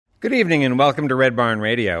Good evening and welcome to Red Barn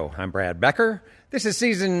Radio. I'm Brad Becker. This is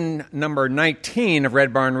season number 19 of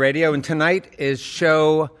Red Barn Radio, and tonight is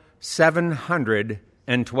show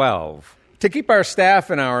 712. To keep our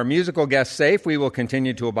staff and our musical guests safe, we will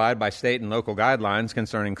continue to abide by state and local guidelines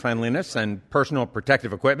concerning cleanliness and personal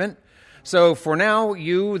protective equipment. So for now,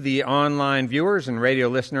 you, the online viewers and radio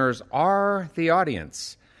listeners, are the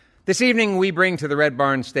audience. This evening, we bring to the Red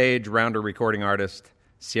Barn stage rounder recording artist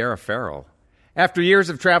Sierra Farrell. After years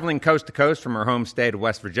of traveling coast to coast from her home state of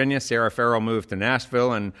West Virginia, Sierra Farrell moved to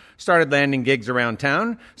Nashville and started landing gigs around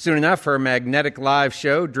town. Soon enough, her magnetic live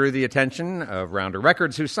show drew the attention of Rounder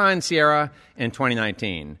Records, who signed Sierra in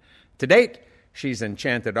 2019. To date, she's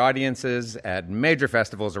enchanted audiences at major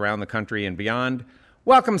festivals around the country and beyond.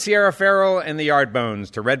 Welcome Sierra Farrell and the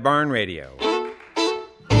Yardbones to Red Barn Radio.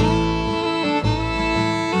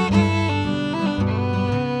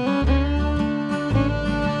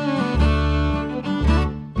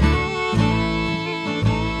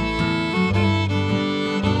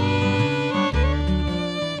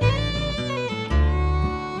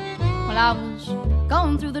 I was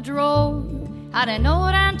going through the drawer at an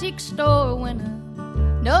old antique store when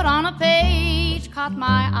a note on a page caught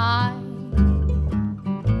my eye.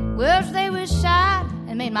 Words, they were sad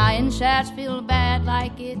and made my insides feel bad,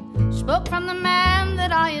 like it spoke from the man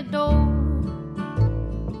that I adore.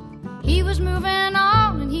 He was moving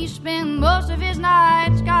on and he spent most of his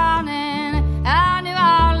nights gone, and I knew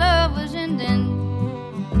our love was ending.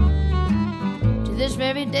 To this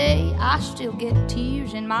very day, I still get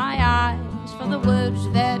tears in my eyes for the words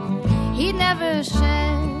that he never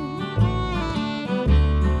said.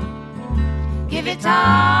 Give it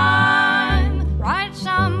time, write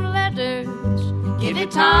some letters. Give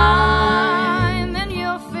it time and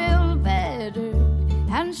you'll feel better.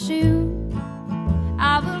 And soon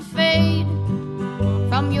I will fade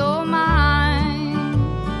from your mind.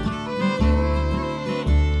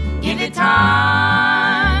 Give it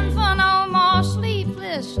time for no more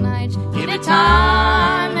sleepless nights. Give it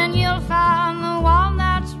time and you'll find the one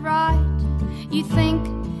that's right. You think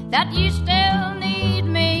that you still need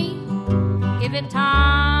me. Give it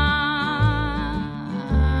time.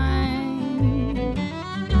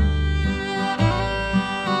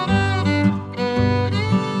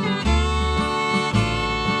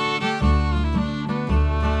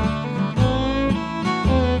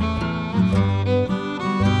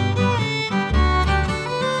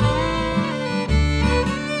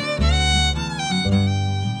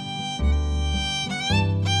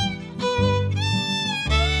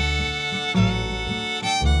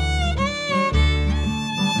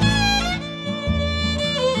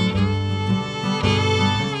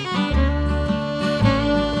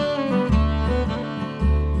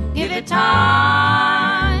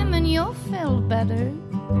 Time and you'll feel better.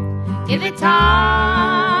 Give it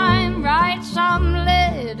time, write some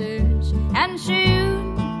letters, and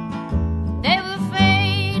soon they will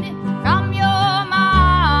fade from your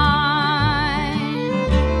mind.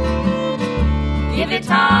 Give it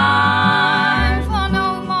time for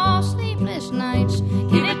no more sleepless nights.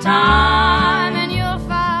 Give it time and you'll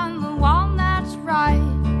find the one that's right.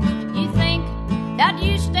 You think that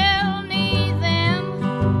you still need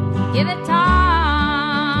them. Give it time.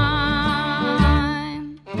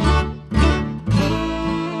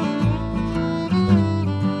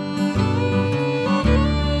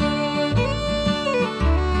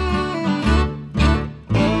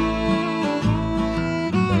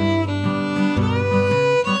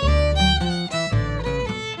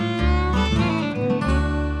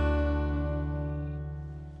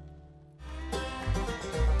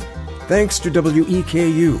 Thanks to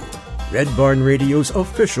WEKU, Red Barn Radio's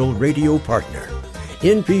official radio partner.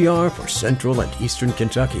 NPR for Central and Eastern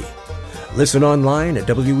Kentucky. Listen online at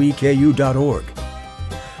weku.org.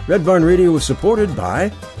 Red Barn Radio is supported by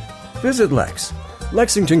Visit Lex,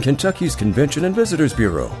 Lexington, Kentucky's Convention and Visitors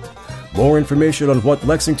Bureau. More information on what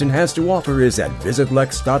Lexington has to offer is at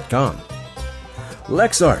visitlex.com.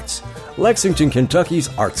 Lex Arts, Lexington, Kentucky's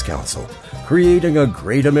Arts Council, creating a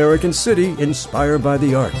great American city inspired by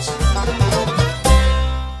the arts.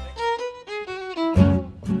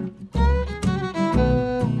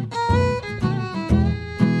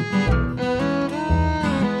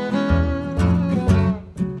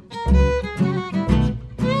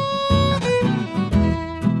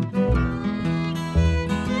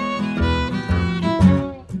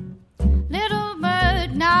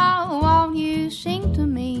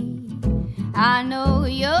 I know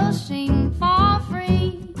you'll sing for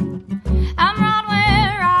free. I'm right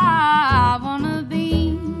where I wanna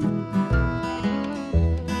be.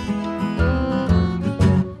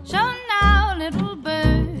 So now, little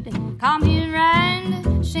bird, come here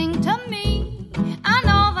and sing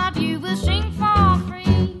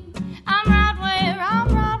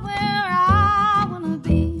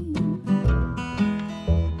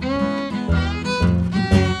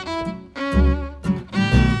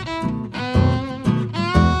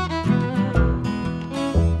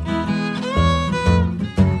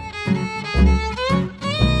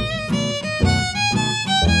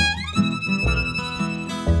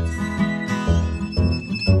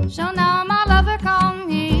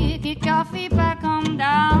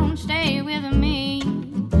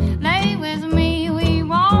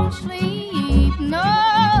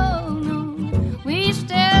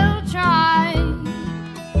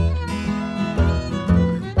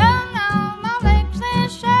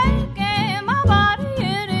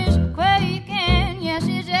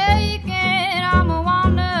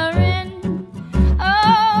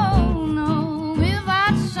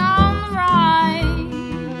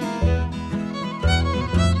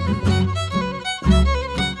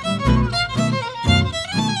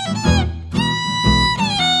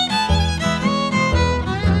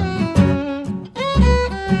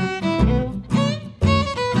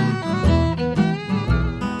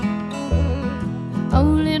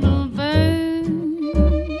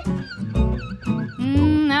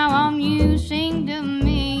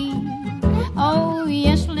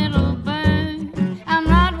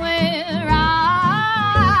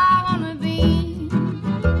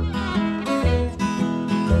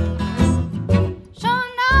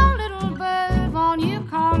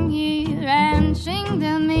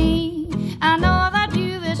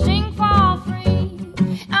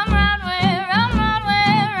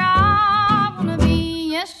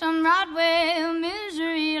right where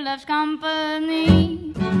misery loves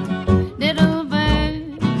company. Little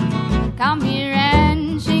bird, come here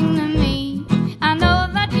and sing to me. I know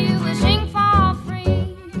that you will sing for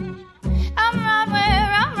free. I'm right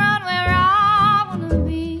where I wanna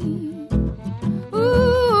be.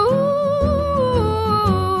 Ooh,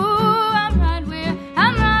 I'm right where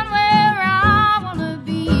I wanna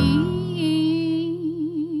be.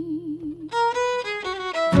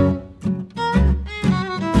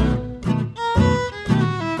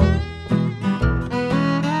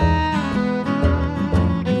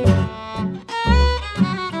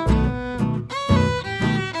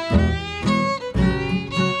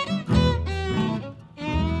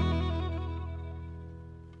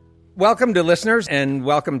 Welcome to listeners, and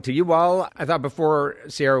welcome to you all. I thought before,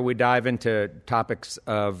 Sierra, we dive into topics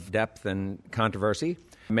of depth and controversy,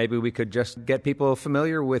 maybe we could just get people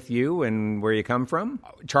familiar with you and where you come from.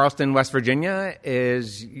 Charleston, West Virginia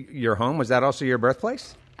is your home. Was that also your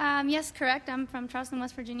birthplace? Yes, correct. I'm from Charleston,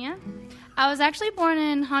 West Virginia. I was actually born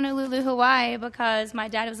in Honolulu, Hawaii, because my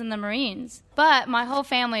dad was in the Marines. But my whole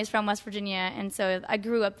family is from West Virginia, and so I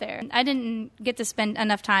grew up there. I didn't get to spend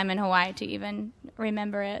enough time in Hawaii to even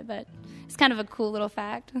remember it, but it's kind of a cool little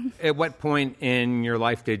fact. At what point in your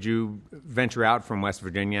life did you venture out from West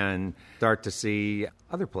Virginia and start to see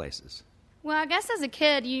other places? Well, I guess as a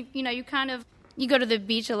kid, you go to the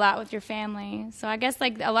beach a lot with your family. So I guess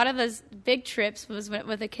like a lot of those big trips was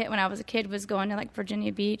with a kid when I was a kid was going to like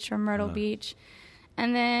Virginia Beach or Myrtle Beach.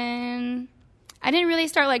 And then I didn't really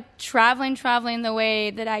start like traveling the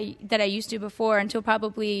way that I used to before until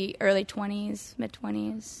probably early 20s, mid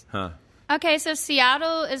 20s. Huh. Okay, so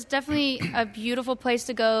Seattle is definitely a beautiful place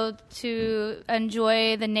to go to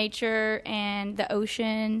enjoy the nature and the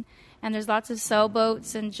ocean. And there's lots of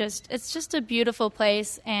sailboats, and it's just a beautiful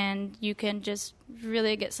place, and you can just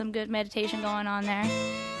really get some good meditation going on there.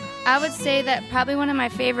 I would say that probably one of my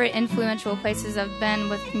favorite influential places I've been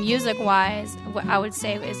with music-wise, what I would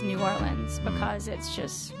say is New Orleans, because it's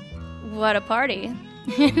just, what a party.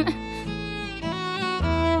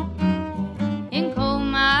 In coal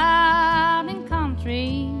mining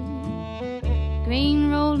country, green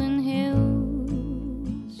rolling hills,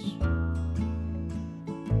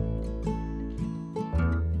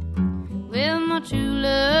 well, my true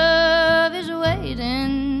love is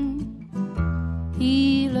waiting.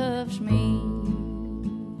 He loves me.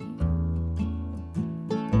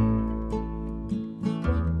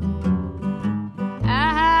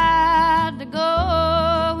 I had to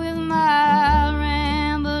go with my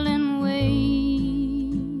rambling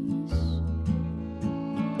ways.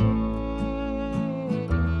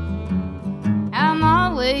 I'm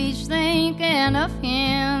always thinking of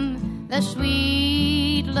him, the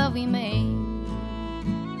sweet love we made.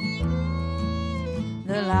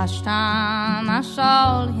 The last time I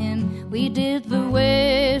saw him, we did the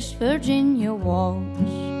West Virginia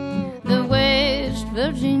waltz. The West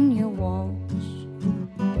Virginia waltz.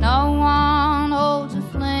 No one holds a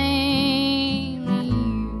flame to you.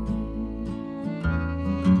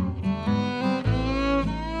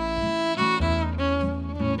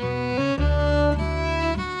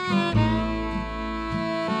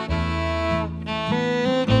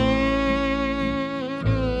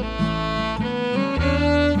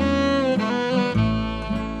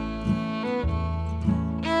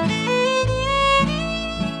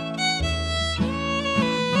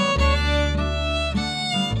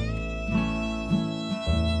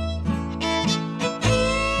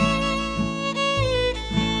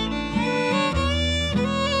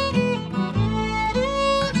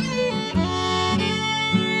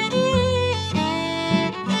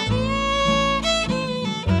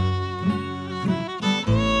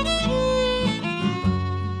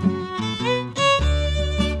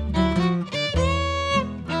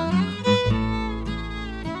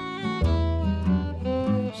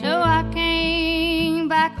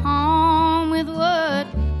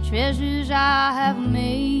 Treasures I have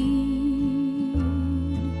made.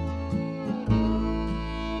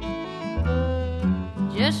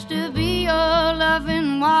 Just to be your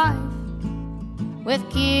loving wife with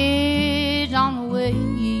kids on the way.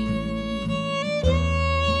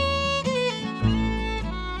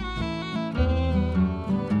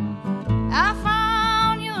 I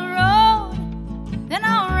found your road, then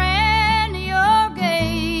I ran to your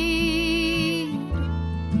gate.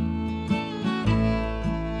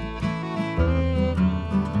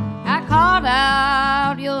 I called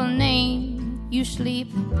out your name, you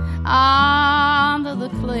sleep under the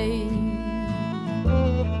clay.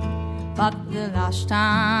 But the last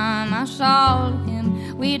time I saw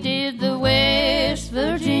him, we did the West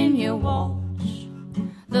Virginia waltz.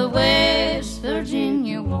 The West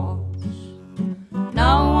Virginia waltz.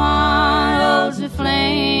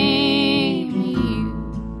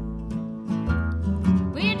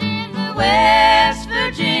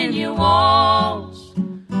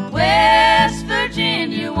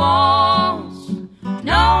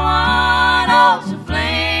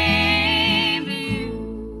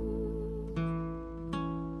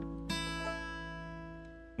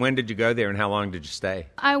 When did you go there and how long did you stay?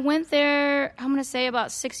 I went there, I'm going to say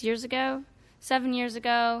about 7 years ago.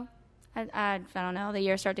 I don't know, the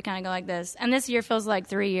years start to kind of go like this. And this year feels like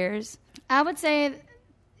 3 years. I would say,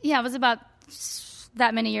 yeah, it was about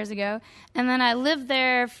that many years ago. And then I lived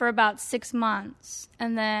there for about 6 months.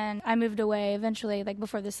 And then I moved away eventually, like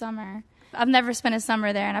before the summer. I've never spent a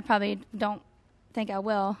summer there, and I probably don't think I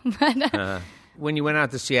will. But when you went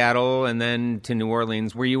out to Seattle and then to New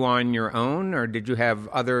Orleans, were you on your own, or did you have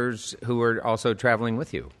others who were also traveling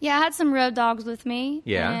with you? Yeah, I had some road dogs with me.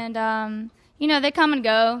 Yeah. And, they come and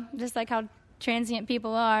go, just like how transient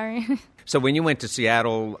people are. So when you went to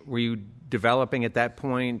Seattle, were you developing at that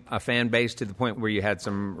point a fan base to the point where you had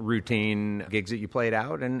some routine gigs that you played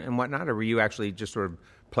out and whatnot, or were you actually just sort of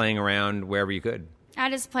playing around wherever you could? I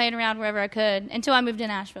just played around wherever I could until I moved to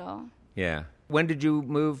Nashville. Yeah. When did you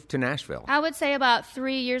move to Nashville? I would say about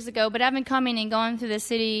 3 years ago, but I've been coming and going through the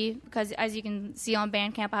city because, as you can see on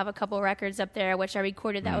Bandcamp, I have a couple records up there, which I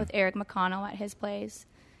recorded that with Eric McConnell at his place.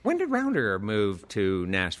 When did Rounder move to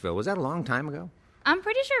Nashville? Was that a long time ago? I'm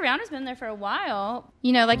pretty sure Rounder's been there for a while.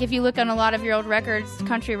 Like if you look on a lot of your old records,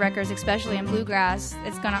 country records, especially in bluegrass,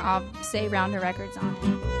 it's going to all say Rounder Records on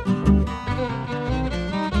it.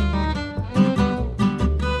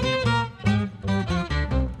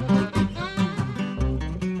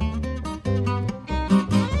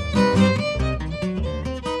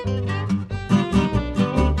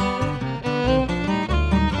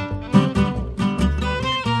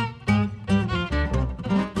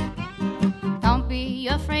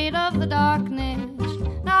 Afraid of the darkness,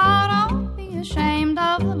 no, don't be ashamed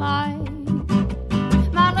of the light.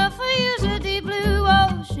 My love for you's a deep blue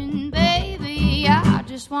ocean, baby. I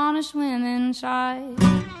just wanna swim inside.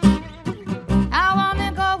 I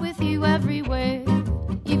wanna go with you everywhere,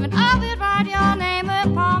 even I would write your name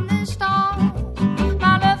upon the stars.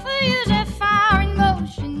 My love for you's a fire in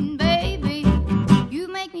motion, baby. You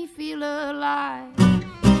make me feel alive.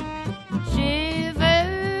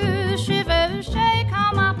 Shiver, shiver, shake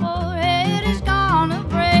how my poor head is gonna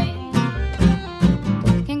break.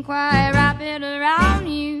 Can quite wrap it around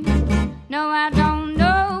you. No, I don't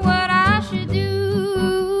know what I should do.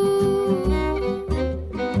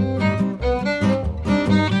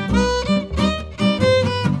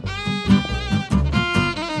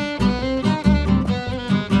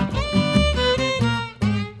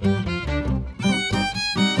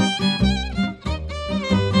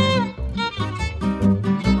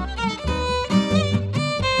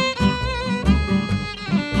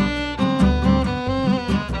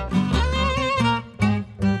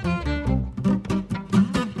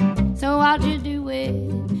 Why'd you do it?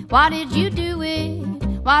 Why did you do it?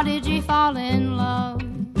 Why did you fall in love?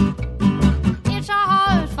 It's a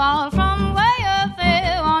hard fall from way up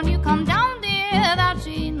there. When you come down there, that's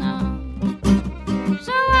enough.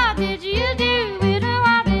 So why did you do it?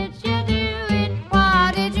 Why did you do it?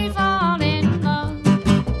 Why did you fall in love?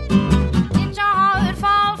 It's a hard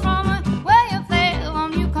fall from way up there.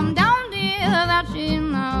 When you come down there, that's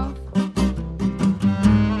enough.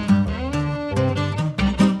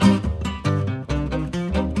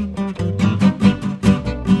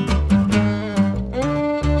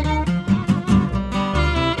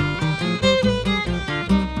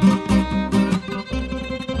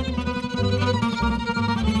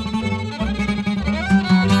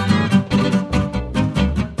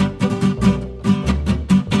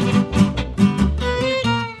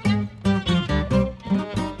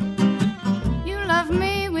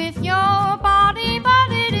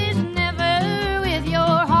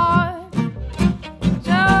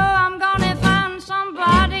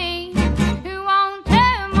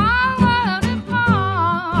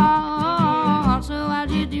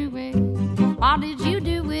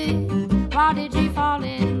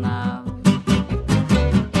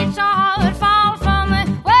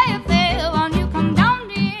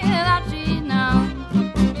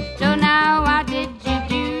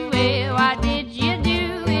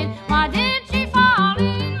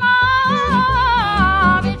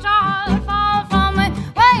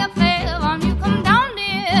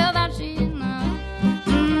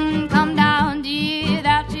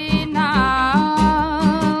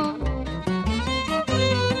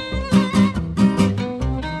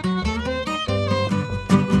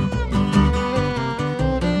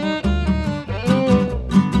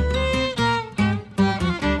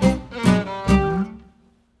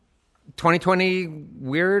 $2020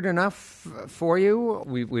 weird enough for you?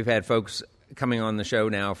 We've had folks coming on the show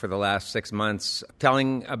now for the last 6 months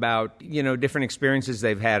telling about, different experiences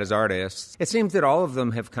they've had as artists. It seems that all of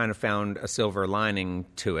them have kind of found a silver lining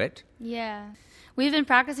to it. Yeah. we've been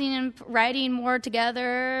practicing and writing more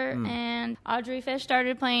together. And Audrey Fish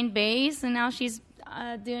started playing bass, and now she's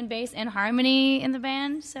doing bass and harmony in the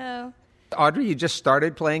band. So, Audrey, you just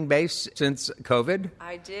started playing bass since COVID?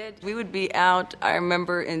 I did. We would be out, I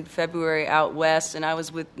remember in February out west, and I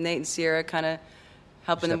was with Nate and Sierra kind of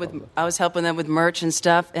helping them with merch and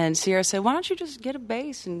stuff. And Sierra said, why don't you just get a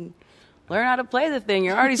bass and learn how to play the thing?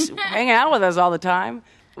 You're already hanging out with us all the time.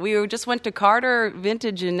 We just went to Carter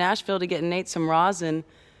Vintage in Nashville to get Nate some rosin.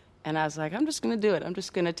 And I was like, I'm just going to do it. I'm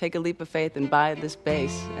just going to take a leap of faith and buy this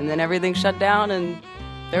bass. And then everything shut down, and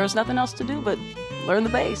there was nothing else to do but learn the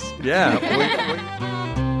bass. Yeah.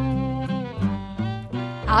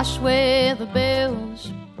 I swear the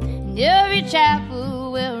bells in every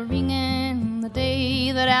chapel will ring in the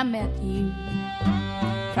day that I met you.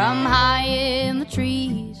 From high in the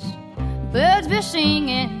trees, birds be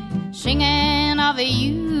singing, singing of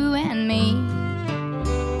you and me.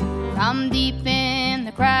 From deep in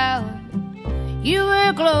the crowd, you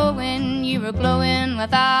were glowing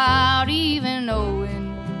without even knowing.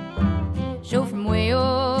 So from way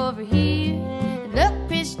over here, it looked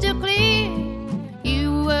crystal clear,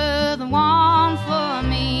 you were the one for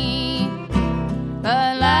me.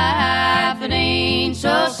 But life, it ain't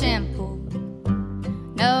so simple.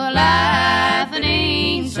 No, life, it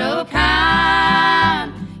ain't so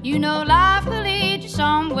kind. You know life will lead you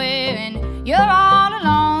somewhere, and you're all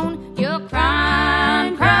alone. You're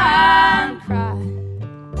crying, crying, crying.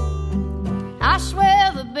 I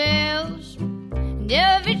swear the bells in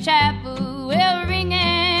every chapel will ring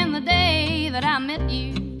in the day that I met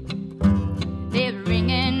you. They were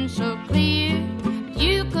ringing so clear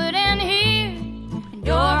you couldn't hear, and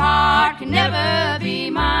your heart could never be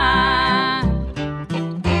mine.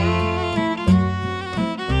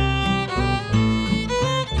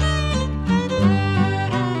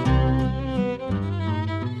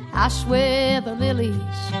 I swear the lilies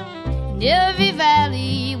in every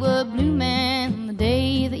valley were blooming the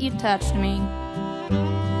day that you touched me.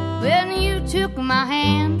 When you took my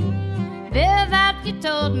hand, there that you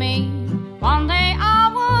told me one day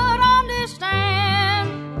I would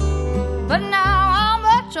understand. But now I'm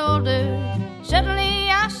much older,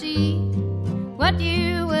 suddenly I see what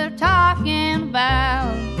you were talking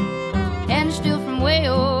about. And still from way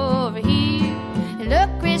over here, it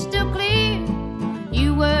looked crystal clear,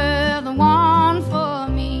 you were the one for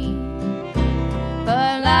me.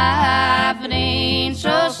 But life, it ain't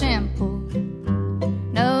so simple.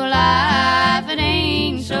 No, life, it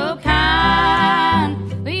ain't so kind.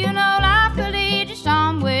 But you know life will lead you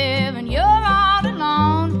somewhere, and you're all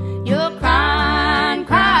alone. You're crying,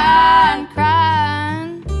 crying,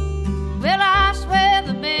 crying. Well, I swear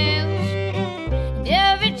the bells in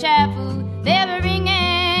every chapel, they were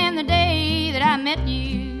ringing the day that I met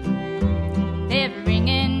you. They were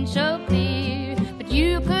ringing so clear, but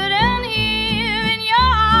you couldn't hear, and your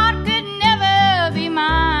heart could never be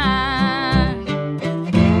mine.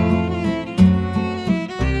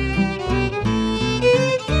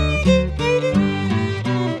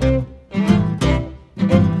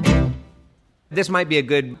 This might be a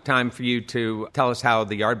good time for you to tell us how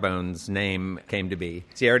the Yardbones name came to be.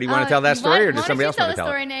 Sierra, do you want to tell that story, or does somebody else want to tell it?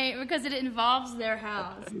 Why don't you tell the story, Nate? Because it involves their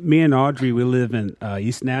house. Me and Audrey, we live in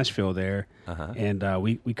East Nashville there, and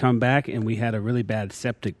we come back, and we had a really bad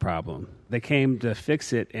septic problem. They came to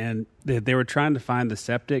fix it, and they were trying to find the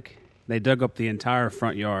septic. They dug up the entire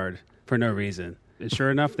front yard for no reason. And sure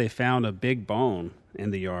enough, they found a big bone in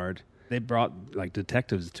the yard. They brought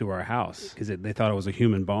detectives to our house because they thought it was a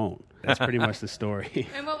human bone. That's pretty much the story.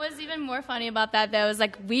 And what was even more funny about that, though, is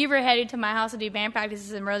we were headed to my house to do band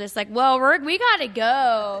practices, and we're just well, we gotta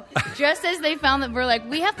go. Just as they found that, we're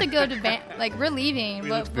we have to go to band, we're leaving.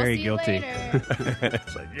 We'll very see guilty. You later.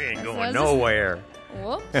 It's you ain't going nowhere.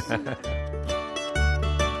 Whoops.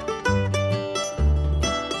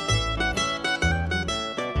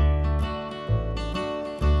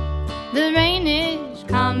 The rain is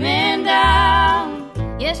coming down.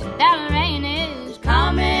 Yes, that rain is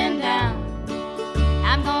coming down.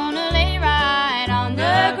 I'm gonna lay right on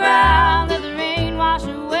the ground, let the rain wash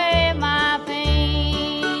away my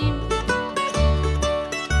pain.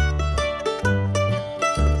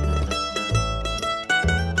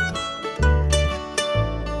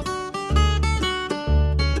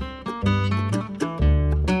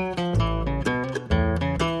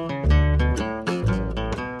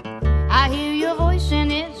 I hear your voice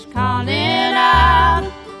and it's calling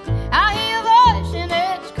out. I hear your voice and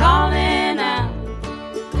it's calling out.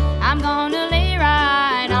 I'm gonna lay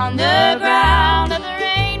right on the ground, let the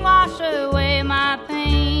rain wash away my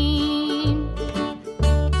pain.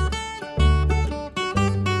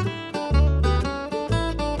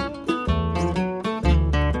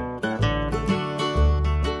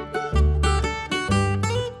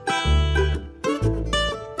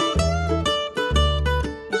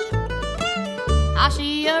 I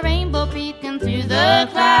see a rainbow peeking through the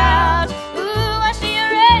clouds. Ooh, I see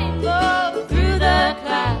a rainbow through the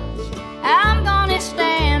clouds. I'm gonna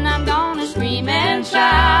stand, I'm gonna scream and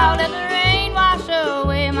shout. Let the rain wash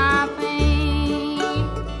away my pain.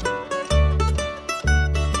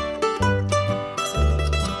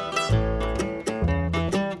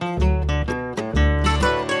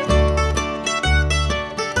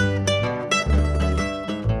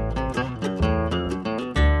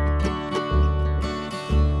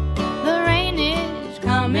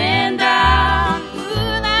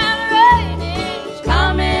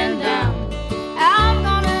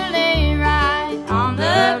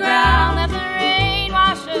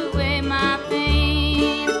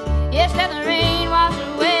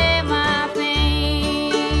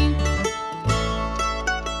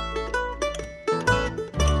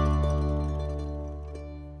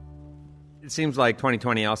 It seems like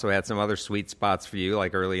 2020 also had some other sweet spots for you,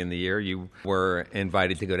 like early in the year. You were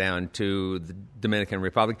invited to go down to the Dominican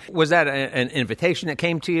Republic. Was that an invitation that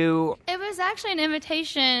came to you? It was actually an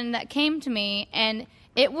invitation that came to me, and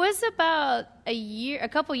it was about a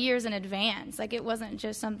couple years in advance. Like, it wasn't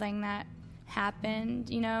just something that happened,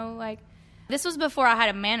 you know? Like, this was before I had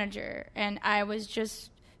a manager, and I was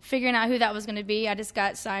just figuring out who that was going to be. I just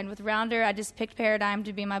got signed with Rounder. I just picked Paradigm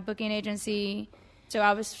to be my booking agency. So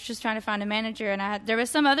I was just trying to find a manager, and there was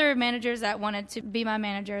some other managers that wanted to be my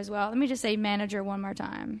manager as well. Let me just say manager one more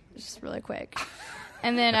time, just really quick.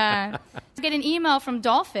 And then I get an email from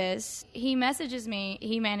Dolphus. He messages me.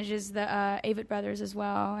 He manages the Avett Brothers as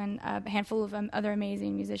well, and a handful of other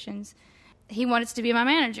amazing musicians. He wanted to be my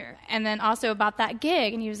manager. And then also about that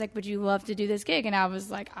gig, and he was like, would you love to do this gig? And I was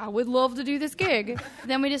like, I would love to do this gig.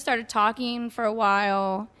 Then we just started talking for a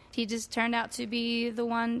while. He just turned out to be the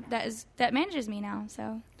one that manages me now.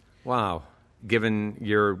 So, wow. Given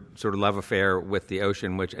your sort of love affair with the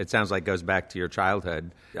ocean, which it sounds like goes back to your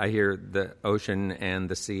childhood, I hear the ocean and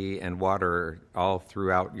the sea and water all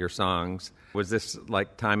throughout your songs. Was this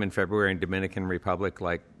like time in February in Dominican Republic,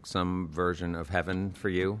 like some version of heaven for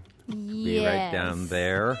you? Yes. Be right down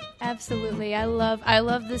there. Absolutely. I love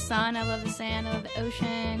the sun. I love the sand. I love the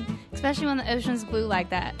ocean, especially when the ocean's blue like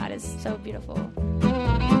that. That is so beautiful.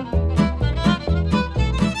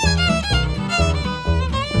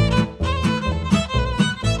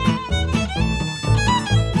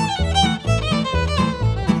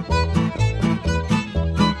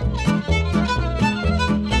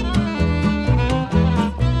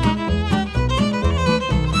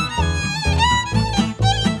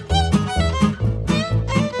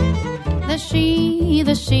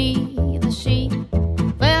 The sea,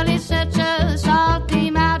 well, it's such a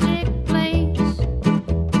salty, magic place.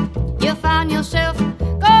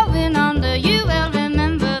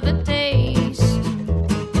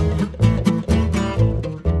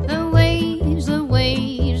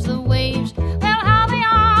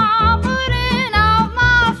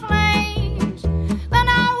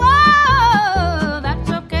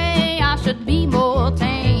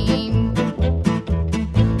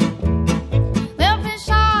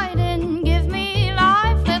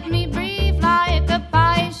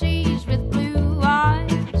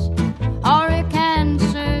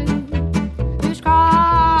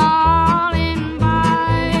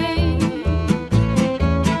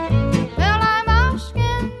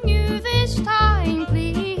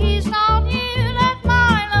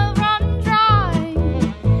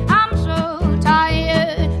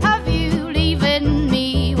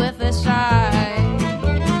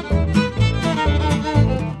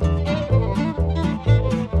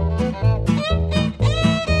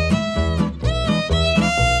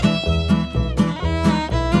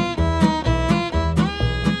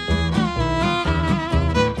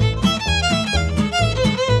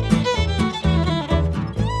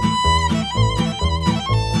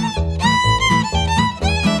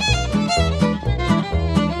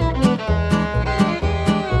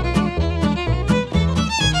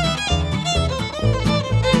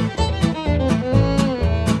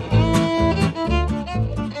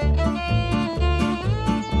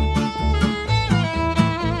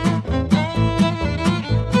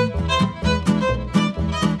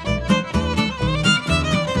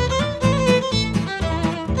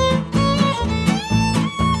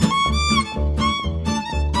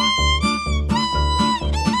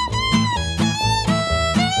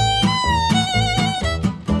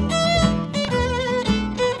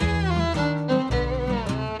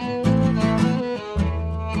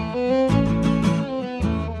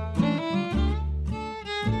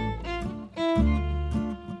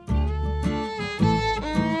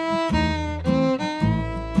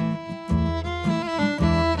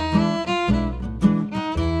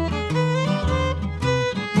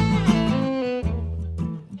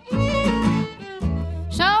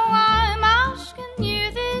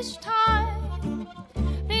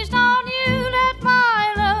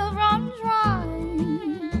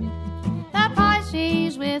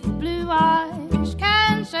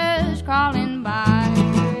 crawling by.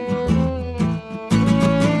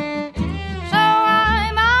 So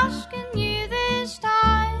I'm asking you this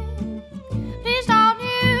time, please don't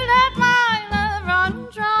you let my love run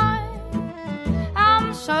dry.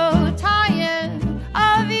 I'm so tired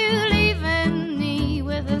of you leaving me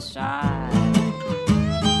with a sigh.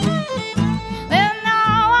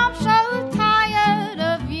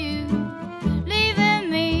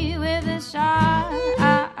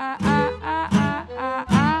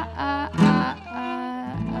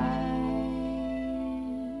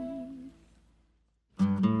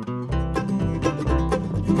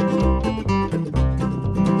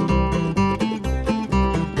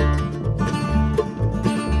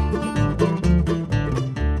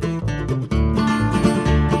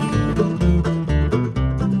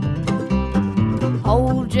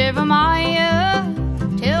 Jeremiah,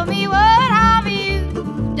 tell me what have you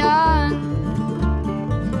done?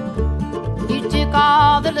 You took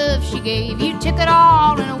all the love she gave, you took it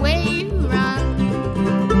all and away you run.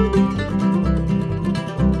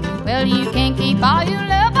 Well, you can't keep all your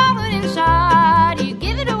love bottled inside, you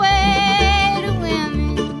give it away to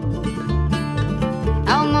women.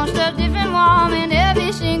 Almost a different woman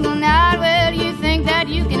every single night. Well, you think that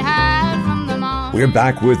you can hide from them all. We're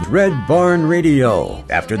back with Red Barn Radio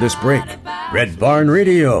after this break. Red Barn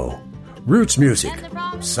Radio, roots music,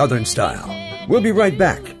 Southern style. We'll be right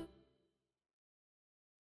back.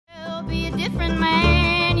 You'll be a different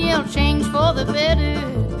man, you'll change for the better.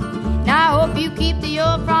 Now I hope you keep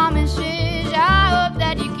your promises, I hope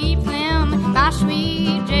that you keep them, my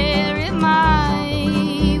sweet Jeremiah.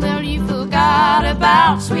 Well, you forgot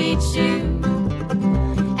about Sweet Sue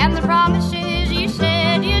and the promises you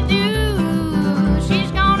said you do.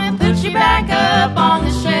 She's gonna put you back up on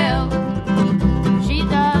the shelf. She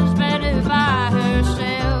does better by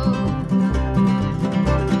herself.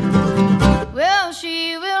 Well,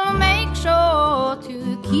 she will make sure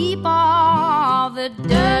to keep all the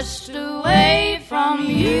dust away from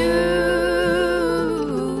you,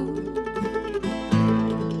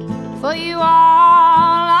 for you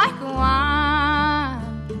are like wine,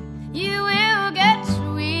 you will get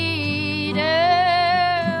sweeter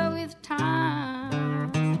with time.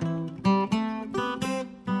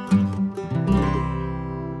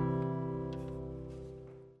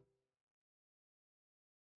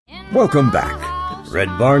 Welcome back. Red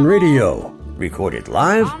Barn Radio, recorded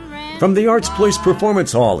live from the Arts Place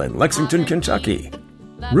Performance Hall in Lexington, Kentucky.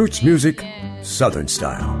 Roots music, Southern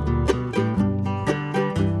style.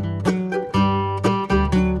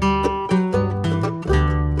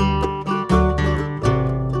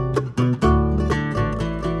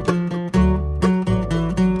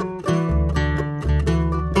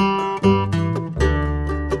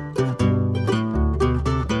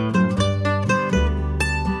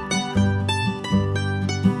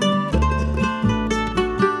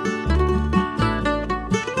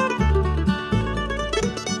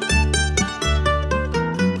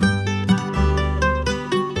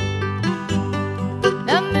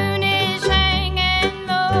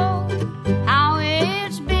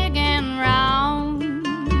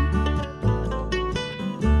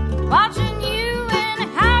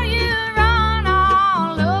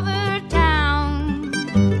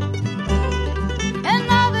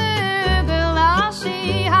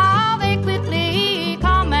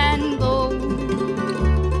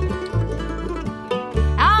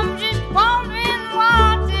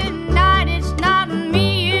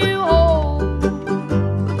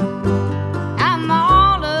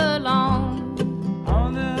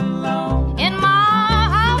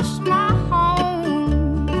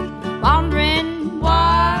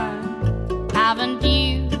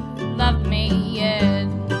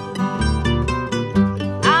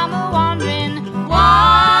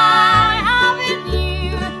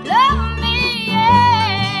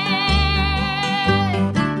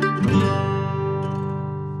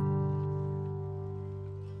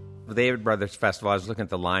 David Brothers Festival, I was looking at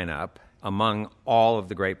the lineup. Among all of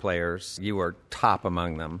the great players, you were top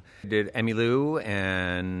among them. Did Emmylou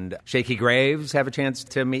and Shakey Graves have a chance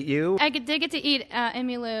to meet you? I did get to eat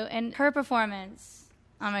Emmylou, and her performance,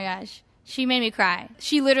 oh my gosh, she made me cry.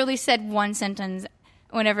 She literally said one sentence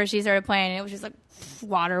whenever she started playing. It was just like,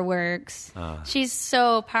 waterworks. She's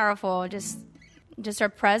so powerful. Just her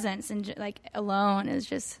presence and like alone is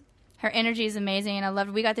just... Her energy is amazing, and I loved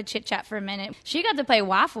it. We got to chit-chat for a minute. She got to play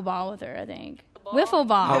waffle ball with her, I think. Wiffle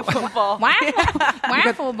ball. Wiffle ball.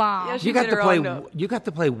 Waffle ball. Yeah, You got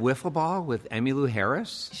to play wiffle ball with Emmylou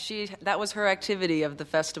Harris? That was her activity of the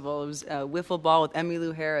festival. It was wiffle ball with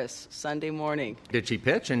Emmylou Harris Sunday morning. Did she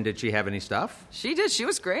pitch, and did she have any stuff? She did. She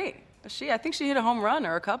was great. I think she hit a home run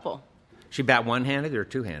or a couple. She bat one-handed or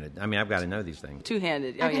two-handed? I mean, I've got to know these things.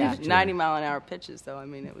 Two-handed. Oh, yeah. 90-mile-an-hour pitches, though. I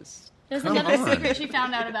mean, it was... There's another secret she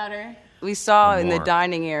found out about her. We saw in the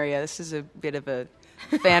dining area, this is a bit of a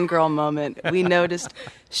fangirl moment, we noticed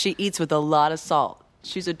she eats with a lot of salt.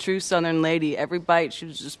 She's a true Southern lady. Every bite, she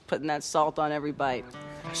was just putting that salt on every bite.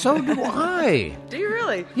 So do I. Do you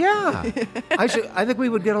really? Yeah. I think we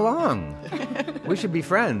would get along. We should be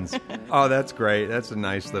friends. Oh, that's great. That's a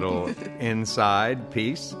nice little inside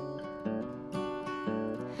piece.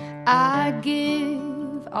 I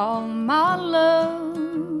give all my love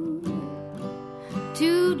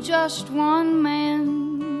to just one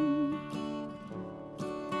man.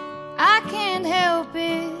 I can't help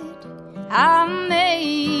it, I'm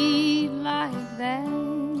made like that.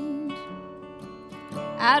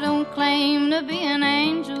 I don't claim to be an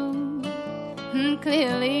angel, and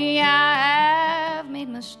clearly I have made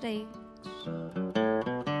mistakes.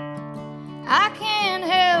 I can't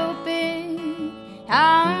help it,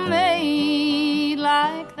 I'm made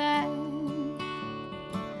like that.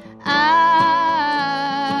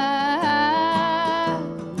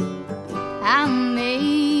 I'm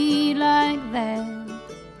made like that.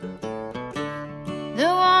 The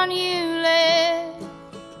one you left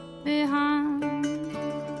behind.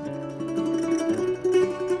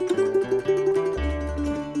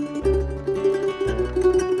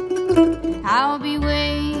 I'll be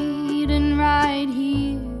waiting right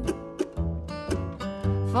here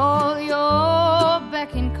for your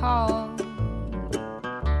beck and call.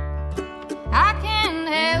 I can't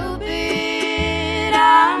help it,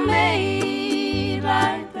 I'm made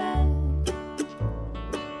like that.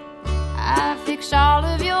 I fixed all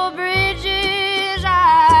of your bridges,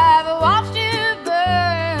 I've watched you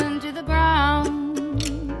burn to the ground.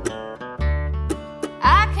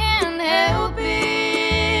 I can't help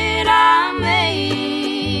it, I'm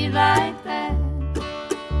made like that.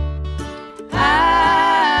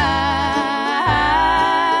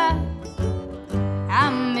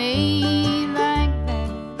 I'm made like that.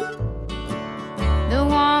 The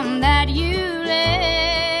one that you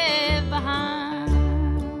left behind.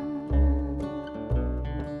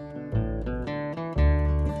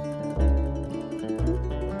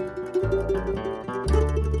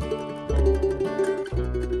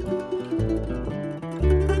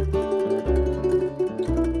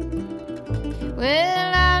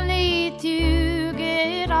 Well, I need to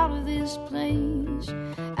get out of this place.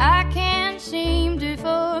 I can't seem to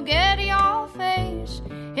forget your face,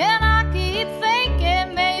 and I keep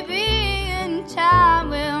thinking maybe in time,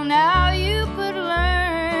 well, now you could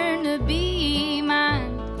learn to be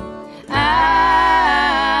mine.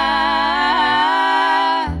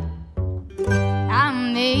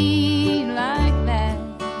 I'm made like that.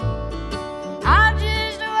 I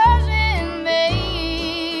just wasn't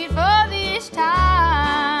made for these times.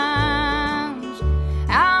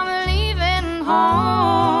 I'm leaving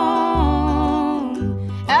home.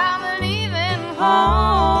 I'm leaving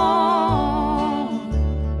home.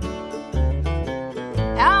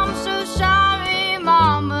 I'm so sorry,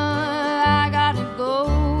 Mama, I gotta go.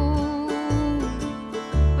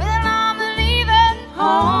 Well, I'm leaving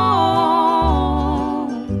home.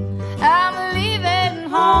 I'm leaving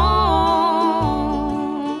home.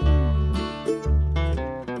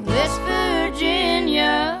 West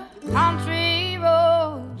Virginia, country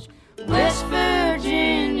roads. West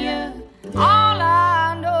Virginia, all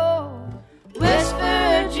I know. West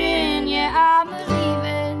Virginia, I'm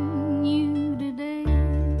leaving you today.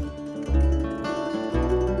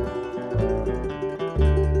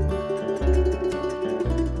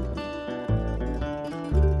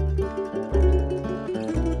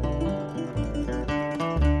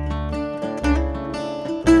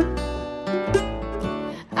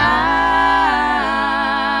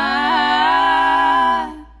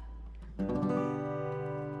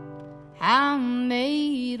 I'm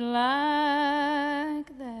made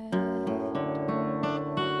like that.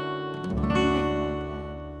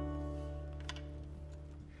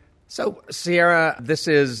 So, Sierra, this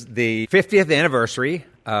is the 50th anniversary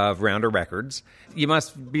of Rounder Records. You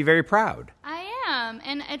must be very proud. I am,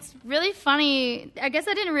 and it's really funny. I guess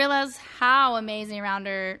I didn't realize how amazing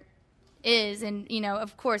Rounder is, and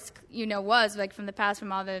of course, was like from the past,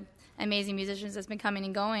 from all the amazing musicians that's been coming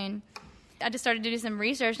and going. I just started to do some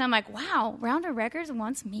research, and I'm like, wow, Rounder Records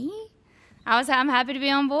wants me? I'm happy to be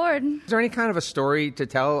on board. Is there any kind of a story to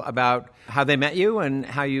tell about how they met you and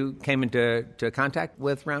how you came into contact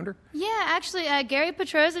with Rounder? Yeah, actually, Gary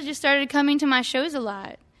Petroza just started coming to my shows a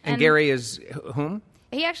lot. And Gary is whom?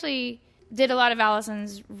 He actually did a lot of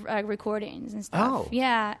Allison's recordings and stuff. Oh.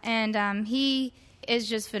 Yeah, and he is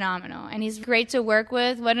just phenomenal, and he's great to work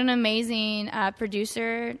with. What an amazing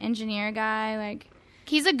producer, engineer guy. Like,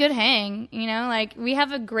 he's a good hang, you know? Like, we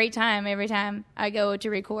have a great time every time I go to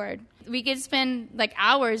record. We could spend, like,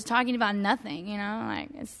 hours talking about nothing, you know? Like,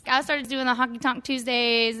 I started doing the Honky Tonk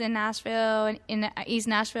Tuesdays in Nashville, in East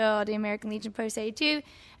Nashville, the American Legion Pro Say too.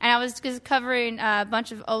 And I was just covering a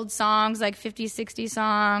bunch of old songs, like 50s, 60s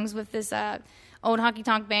songs with this old honky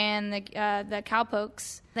tonk band, the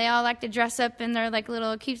Cowpokes. They all like to dress up in their, like,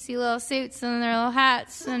 little cutesy little suits and their little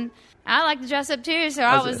hats. And I like to dress up too, so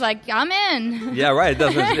I was like, I'm in. Yeah, right.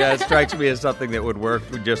 It strikes me as something that would work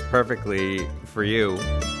just perfectly for you.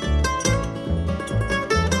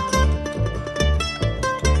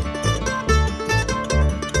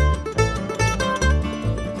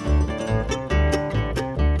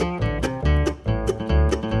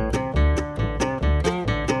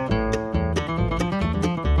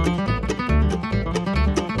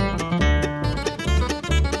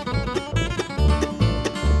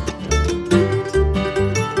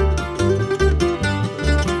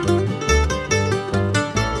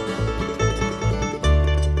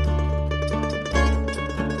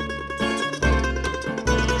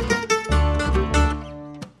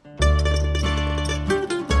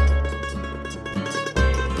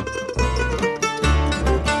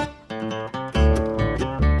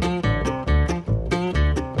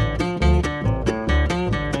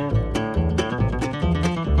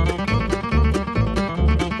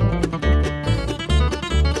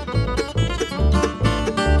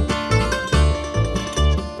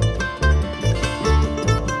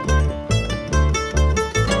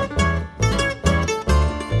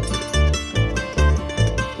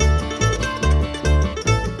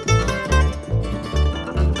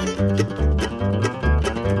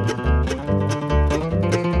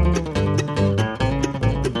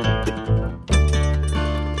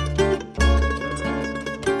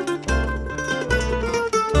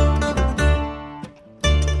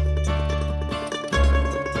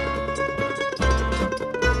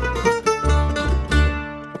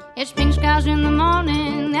 It's pink skies in the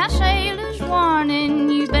morning, that sailor's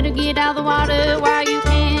warning. You better get out of the water while you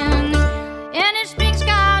can. And it's pink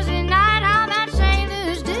skies at night, how that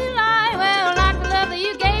sailor's delight. Well, like the love that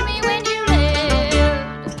you gave me when you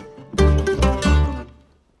lived.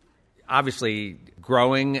 Obviously,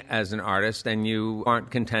 growing as an artist, and you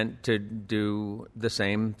aren't content to do the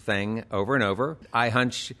same thing over and over. I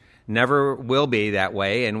hunch never will be that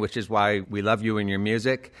way, and which is why we love you and your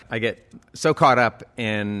music. I get so caught up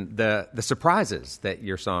in the surprises that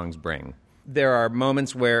your songs bring. There are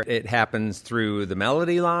moments where it happens through the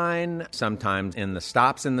melody line, sometimes in the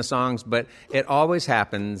stops in the songs, but it always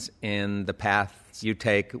happens in the paths you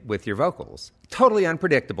take with your vocals. Totally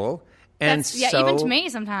unpredictable. And even to me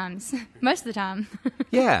sometimes, most of the time.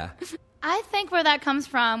 Yeah. I think where that comes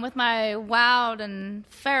from with my wild and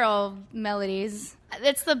feral melodies,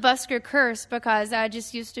 it's the busker curse, because I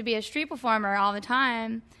just used to be a street performer all the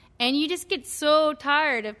time, and you just get so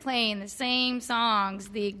tired of playing the same songs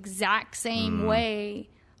the exact same way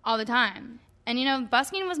all the time. And, you know,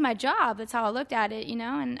 busking was my job. That's how I looked at it, you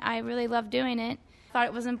know, and I really loved doing it. Thought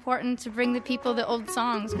it was important to bring the people the old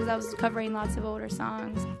songs, because I was covering lots of older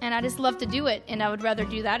songs. And I just love to do it, and I would rather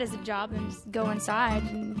do that as a job than just go inside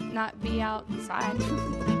and not be outside.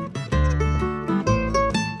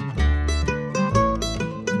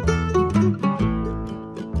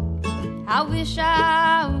 I wish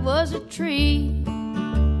I was a tree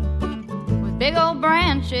with big old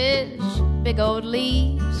branches, big old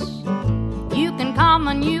leaves. You can come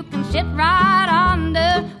and you can sit right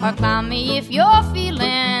under, or climb me if you're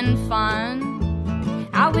feeling fun.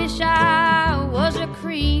 I wish I was a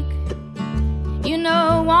creek, you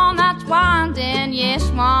know, one that's winding, yes,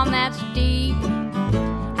 one that's deep.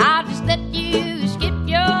 I'll just let you skip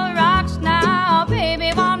your rocks now,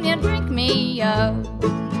 baby, won't you drink me up?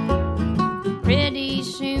 Pretty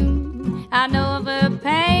soon, I know the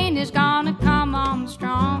pain is gonna come on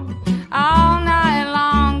strong all night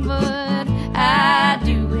long, but I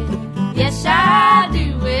do it, yes I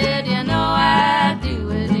do it, you know I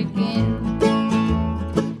do it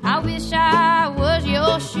again. I wish I was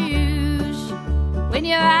your shoes, when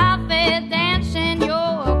you're out there dancing,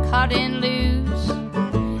 you're cutting loose.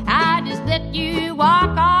 I just let you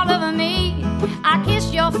walk all over me, I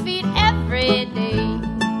kiss your feet every day.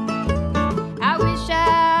 I wish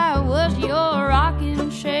I was your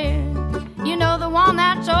rocking chair, you know, the one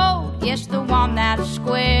that's old, yes, the one that's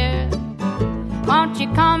square. Won't you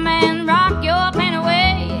come and rock your pain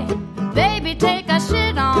away? Baby, take a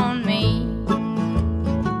sit on me.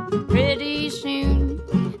 Pretty soon,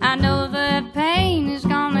 I know the pain is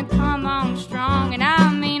gonna come on strong, and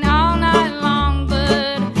I mean all night long, but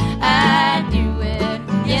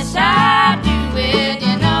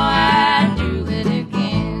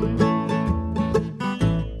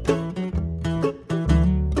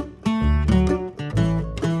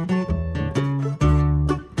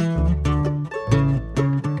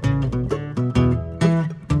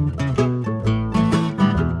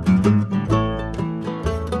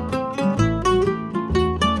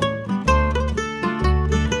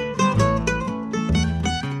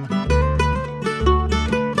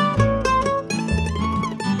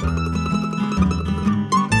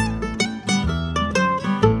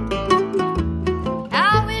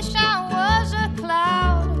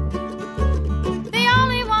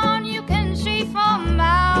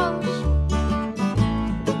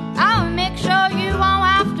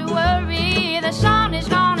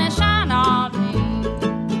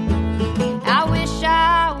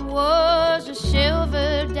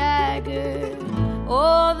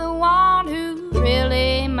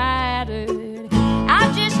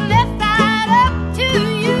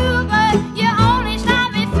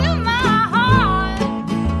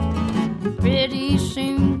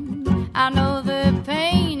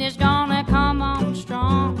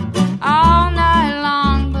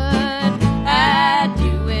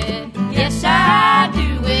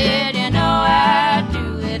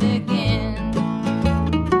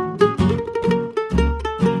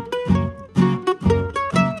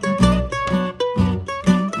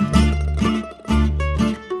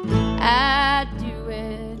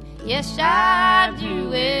Yes, I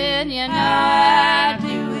do it, you know I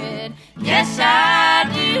do it. Yes, I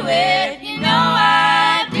do it, you know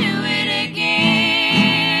I do it again.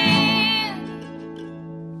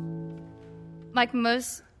 Like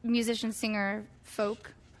most musician, singer,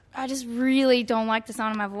 folk, I just really don't like the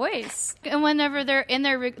sound of my voice. And whenever they're in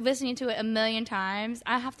there listening to it a million times,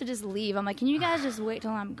 I have to just leave. I'm like, can you guys just wait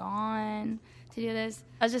till I'm gone to do this?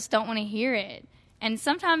 I just don't want to hear it. And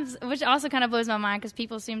sometimes, which also kind of blows my mind because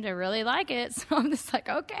people seem to really like it. So I'm just like,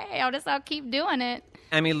 okay, I'll keep doing it.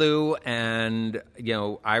 Emmylou and,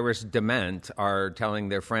 Iris DeMent are telling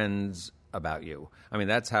their friends about you. I mean,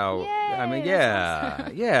 that's how, Yay,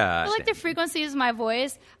 yeah. I like the frequencies of my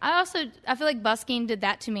voice. I feel like busking did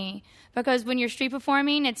that to me because when you're street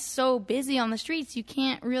performing, it's so busy on the streets, you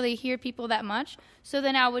can't really hear people that much. So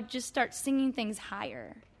then I would just start singing things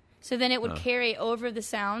higher. So then it would carry over the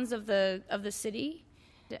sounds of the city.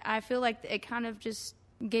 I feel like it kind of just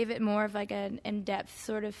gave it more of like an in-depth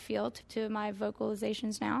sort of feel to my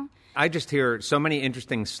vocalizations now. I just hear so many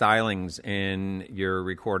interesting stylings in your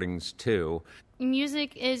recordings too.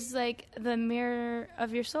 Music is like the mirror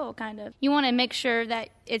of your soul, kind of. You want to make sure that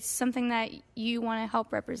it's something that you want to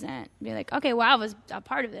help represent. Be like, okay, well, I was a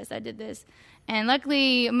part of this. I did this. And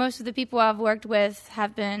luckily, most of the people I've worked with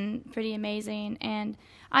have been pretty amazing. And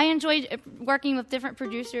I enjoy working with different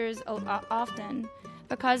producers often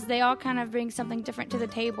because they all kind of bring something different to the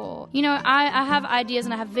table. I have ideas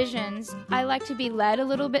and I have visions. I like to be led a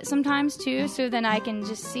little bit sometimes, too, so then I can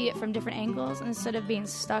just see it from different angles instead of being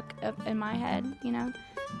stuck up in my head,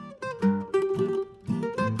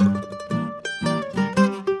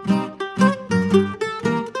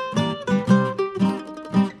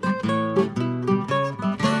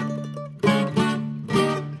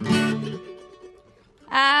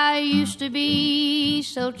 I used to be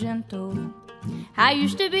so gentle. I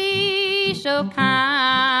used to be so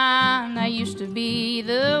kind. I used to be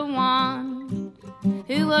the one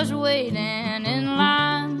who was waiting in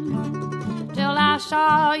line till I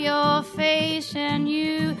saw your face and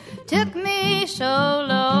you took me so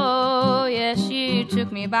low. Yes, you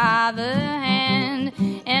took me by the hand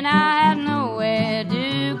and I had nowhere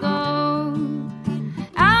to go.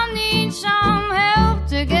 I need some help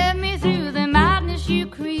to get me through the madness you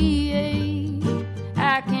create.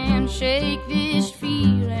 I can't shake this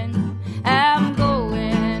feeling, I'm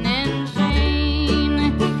going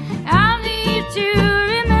insane. I need to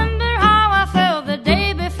remember how I felt the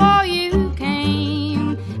day before you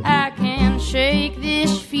came. I can't shake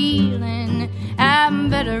this feeling, I'm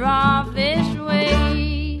better off this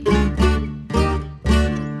way.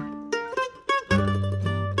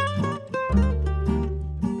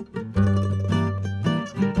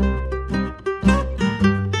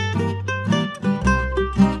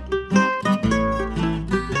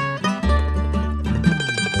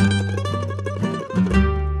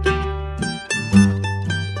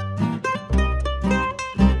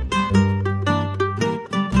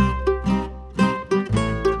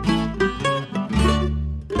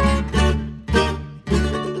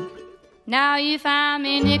 Now you find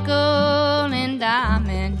me nickel and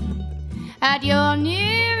diamond at your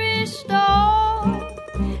nearest store.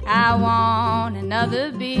 I want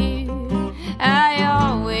another beer, I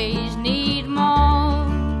always need more.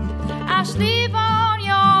 I sleep on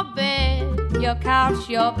your bed, your couch,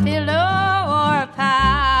 your pillow, or a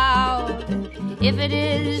pile. If it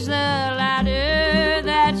is the latter,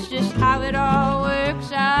 that's just how it all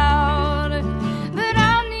works out. But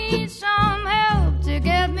I need some help to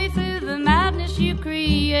get me through the madness you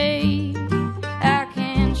create. I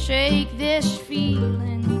can't shake this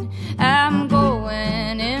feeling, I'm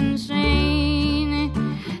going insane.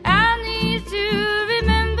 I need to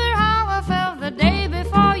remember how I felt the day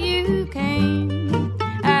before you came.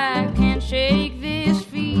 I can't shake this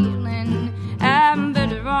feeling, I'm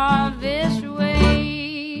better off this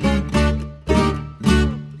way.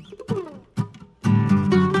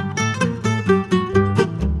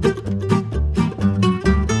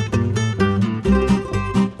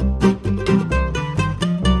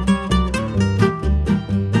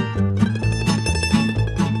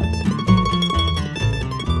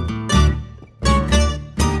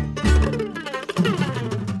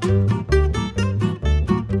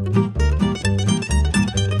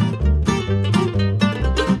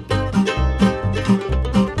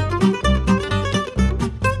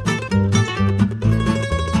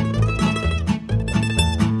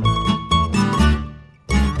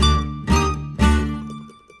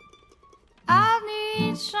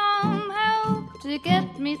 To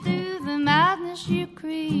get me through the madness you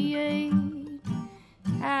create.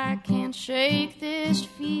 I can't shake this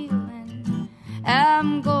feeling,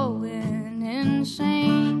 I'm going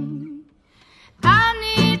insane.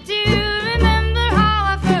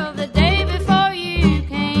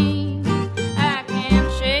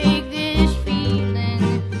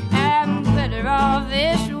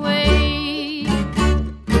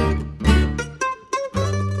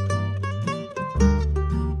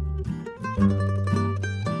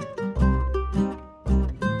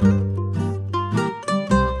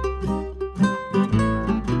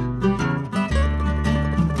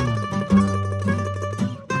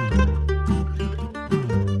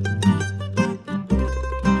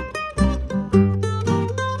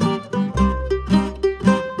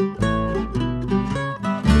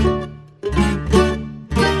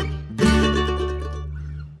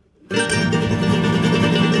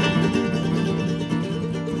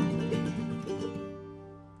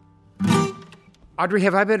 Audrey,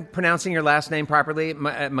 have I been pronouncing your last name properly?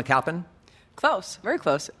 McAlpine? Close, very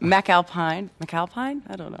close. McAlpine?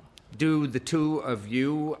 I don't know. Do the two of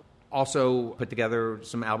you also put together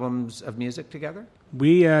some albums of music together?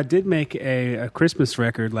 We did make a Christmas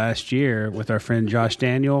record last year with our friend Josh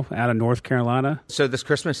Daniel out of North Carolina. So this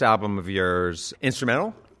Christmas album of yours,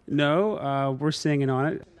 instrumental? No, we're singing on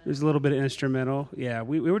it. There's a little bit of instrumental. Yeah,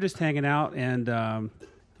 we were just hanging out, and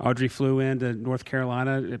Audrey flew into North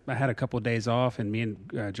Carolina. I had a couple of days off, and me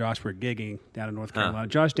and Josh were gigging down in North Carolina.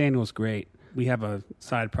 Josh Daniel's great. We have a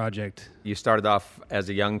side project. You started off as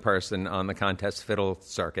a young person on the contest fiddle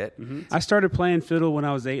circuit. Mm-hmm. I started playing fiddle when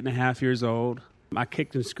I was 8.5 years old. I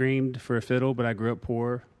kicked and screamed for a fiddle, but I grew up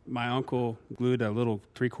poor. My uncle glued a little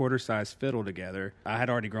 3/4 size fiddle together. I had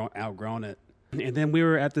already outgrown it. And then we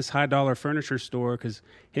were at this high-dollar furniture store because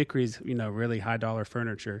Hickory's, really high-dollar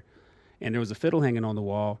furniture. And there was a fiddle hanging on the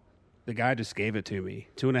wall. The guy just gave it to me.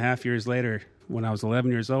 2.5 years later, when I was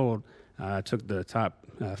 11 years old, I took the top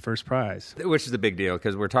first prize. Which is a big deal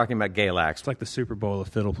because we're talking about Galax. It's like the Super Bowl of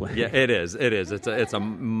fiddle playing. Yeah, it is. It's a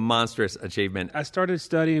monstrous achievement. I started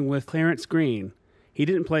studying with Clarence Green. He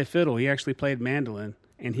didn't play fiddle. He actually played mandolin.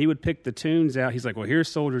 And he would pick the tunes out. He's like, well, here's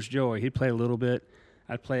Soldier's Joy. He'd play a little bit.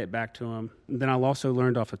 I'd play it back to him. And then I also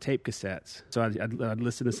learned off of tape cassettes. So I'd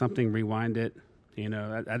listen to something, rewind it.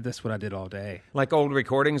 That's what I did all day. Like old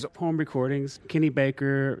recordings? Home recordings. Kenny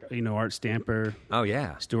Baker, Art Stamper. Oh,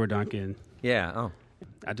 yeah. Stuart Duncan. Yeah, oh.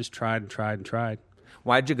 I just tried and tried and tried.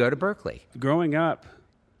 Why'd you go to Berkeley? Growing up,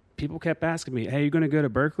 people kept asking me, hey, you going to go to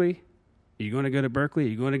Berkeley? Are you going to go to Berkeley? Are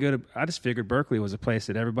you going to go to... I just figured Berkeley was a place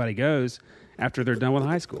that everybody goes after they're done with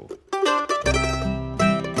high school.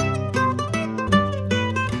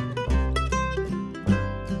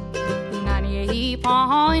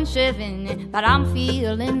 98.7, but I'm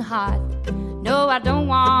feeling hot. No, I don't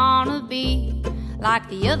wanna be like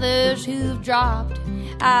the others who've dropped.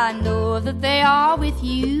 I know that they are with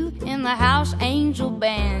you in the House Angel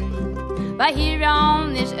Band. But here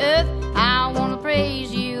on this earth, I wanna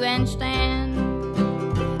praise you and stand.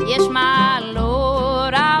 Yes, my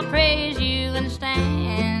Lord, I'll praise you and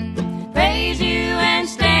stand. Praise you and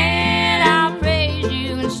stand. I'll praise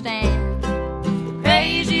you and stand.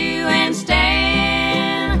 Praise you and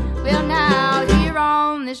stand. Well, now here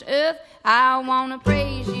on this earth, I wanna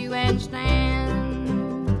praise you and stand.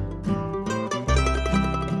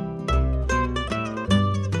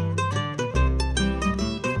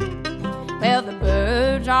 Well, the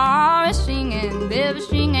birds are a-singing, they're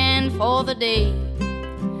a-singing for the day.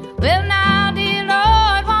 Well, now, dear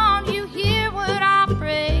Lord, won't you hear what I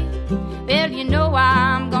pray? Well, you know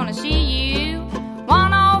I'm gonna see you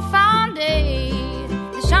one old fine day.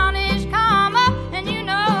 The sun has come up, and you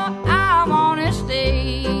know I wanna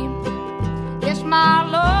stay. Yes, my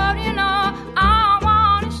Lord, you know I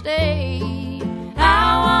wanna stay.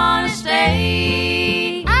 I wanna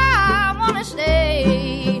stay. I wanna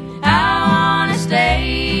stay. I wanna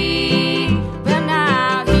stay. Well,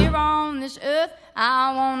 now, here on this earth,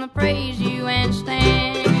 I wanna praise you and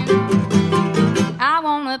stand. I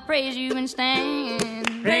wanna praise you and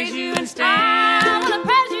stand. Praise you and stand. I wanna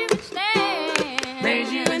praise you and stand.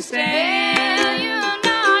 Praise you and stand. Well, you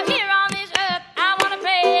know, here on this earth, I wanna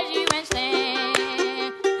praise you and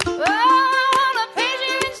stand. Oh, I wanna praise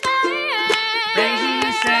you and stand. Praise you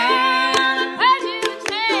and stand. I wanna praise you and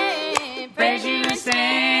stand. Praise you and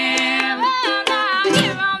stand. Well, now,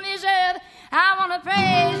 here on this earth, I wanna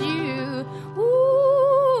praise you.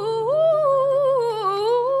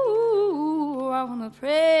 I wanna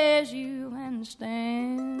praise you and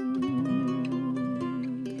stand.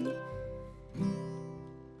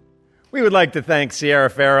 We would like to thank Sierra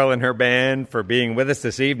Farrell and her band for being with us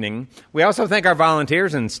this evening. We also thank our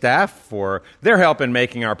volunteers and staff for their help in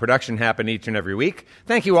making our production happen each and every week.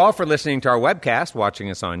 Thank you all for listening to our webcast, watching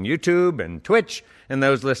us on YouTube and Twitch, and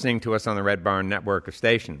those listening to us on the Red Barn network of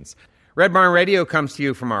stations. Red Barn Radio comes to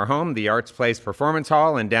you from our home, the Arts Place Performance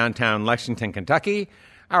Hall in downtown Lexington, Kentucky.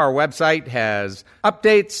 Our website has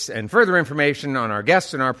updates and further information on our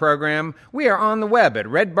guests and our program. We are on the web at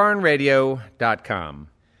redbarnradio.com.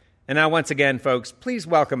 And now, once again, folks, please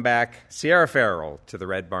welcome back Sierra Farrell to the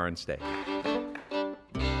Red Barn stage.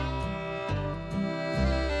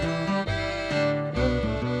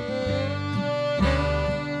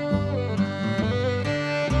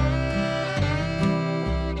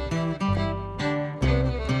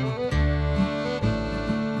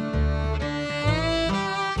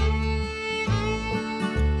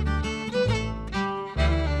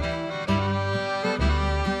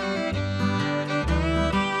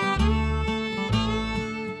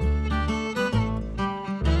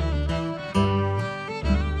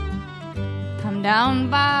 Down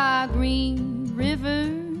by Green River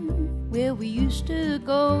where we used to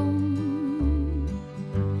go.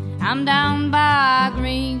 I'm down by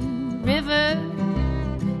Green River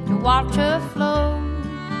to watch her flow,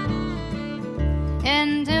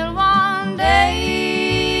 until one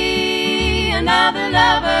day another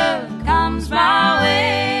lover comes my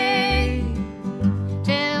way.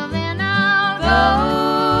 Till then I'll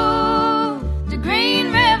go to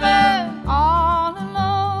Green River all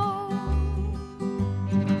alone.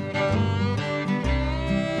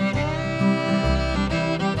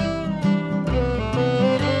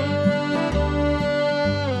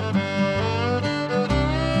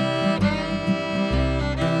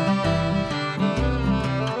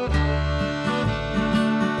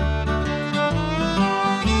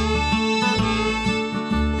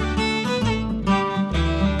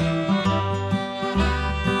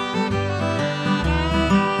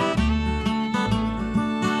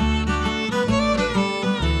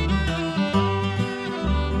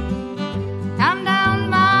 I'm down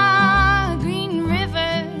by Green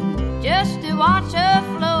River just to watch her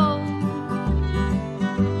flow.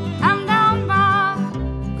 I'm down by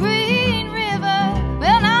Green River,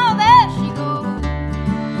 well now there she goes.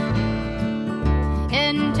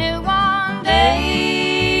 Until one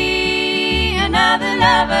day another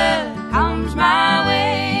lover comes my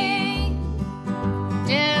way.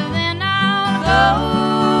 Till then I'll go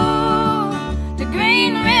to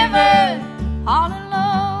Green River all alone.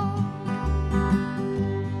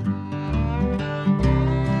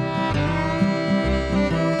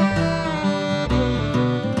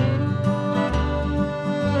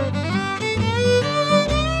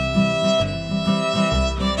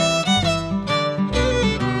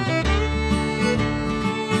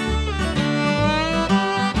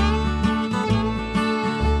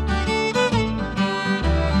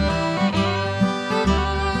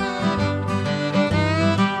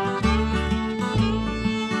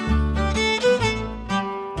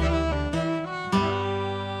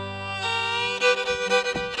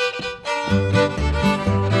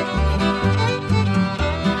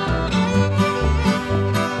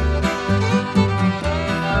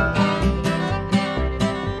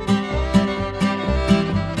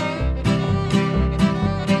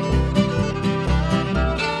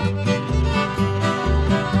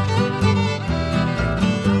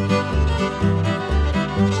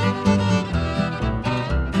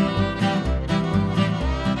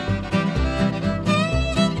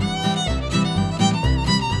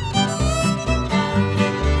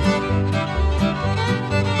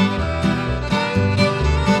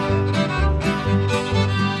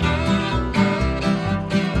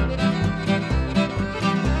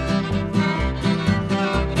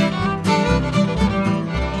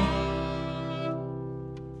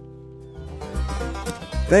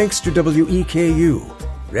 Thanks to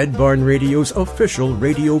WEKU, Red Barn Radio's official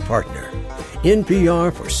radio partner.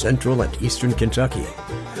 NPR for Central and Eastern Kentucky.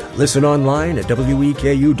 Listen online at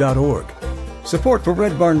weku.org. Support for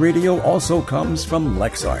Red Barn Radio also comes from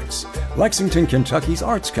LexArts, Lexington, Kentucky's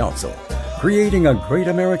Arts Council, creating a great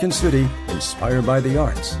American city inspired by the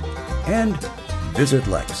arts. And Visit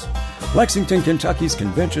Lex, Lexington, Kentucky's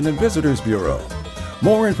Convention and Visitors Bureau.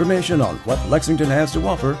 More information on what Lexington has to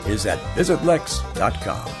offer is at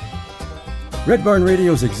visitlex.com. Red Barn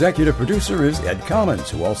Radio's executive producer is Ed Commons,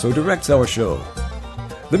 who also directs our show.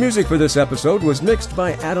 The music for this episode was mixed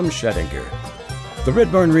by Adam Schettinger. The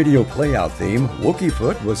Red Barn Radio playout theme,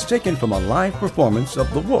 Wookiefoot, was taken from a live performance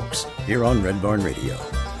of the Wooks here on Red Barn Radio.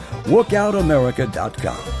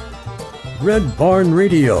 WookOutAmerica.com. Red Barn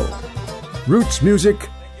Radio. Roots music,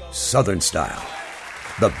 Southern style.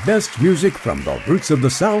 The best music from the roots of the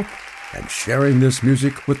South, and sharing this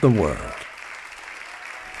music with the world.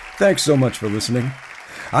 Thanks so much for listening.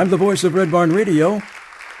 I'm the voice of Red Barn Radio,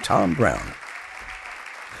 Tom Brown.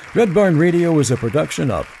 Red Barn Radio is a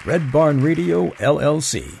production of Red Barn Radio,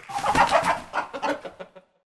 LLC.